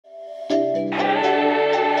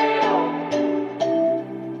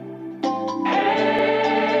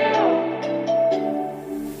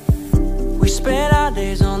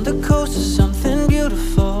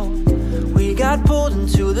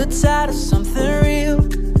tired of something real,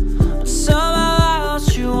 but somehow I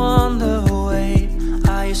lost you on the way.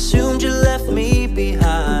 I assumed you left me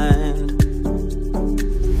behind.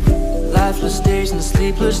 Lifeless days and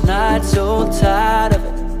sleepless nights, so tired of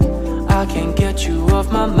it. I can't get you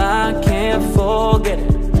off my mind, can't forget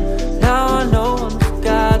it. Now I know what I've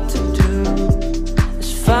got to do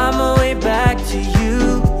is find my way back to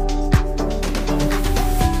you.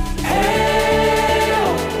 Hey,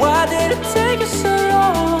 why did it take you so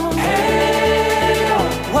long? Hey,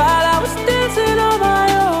 while I was dancing on my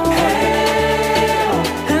own. Hey,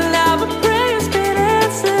 and now my prayers get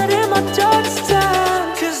answered in my darkest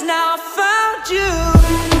time, 'cause now I found you.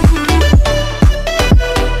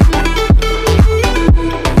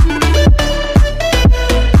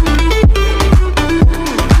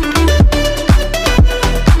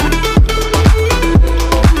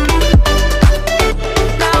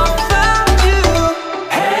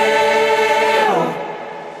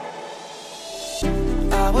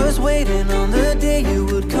 Waiting on the day you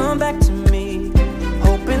would come back to me,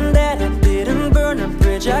 hoping that I didn't burn a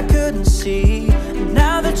bridge I couldn't see. And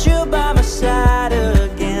now that you're by my side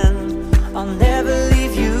again, I'll never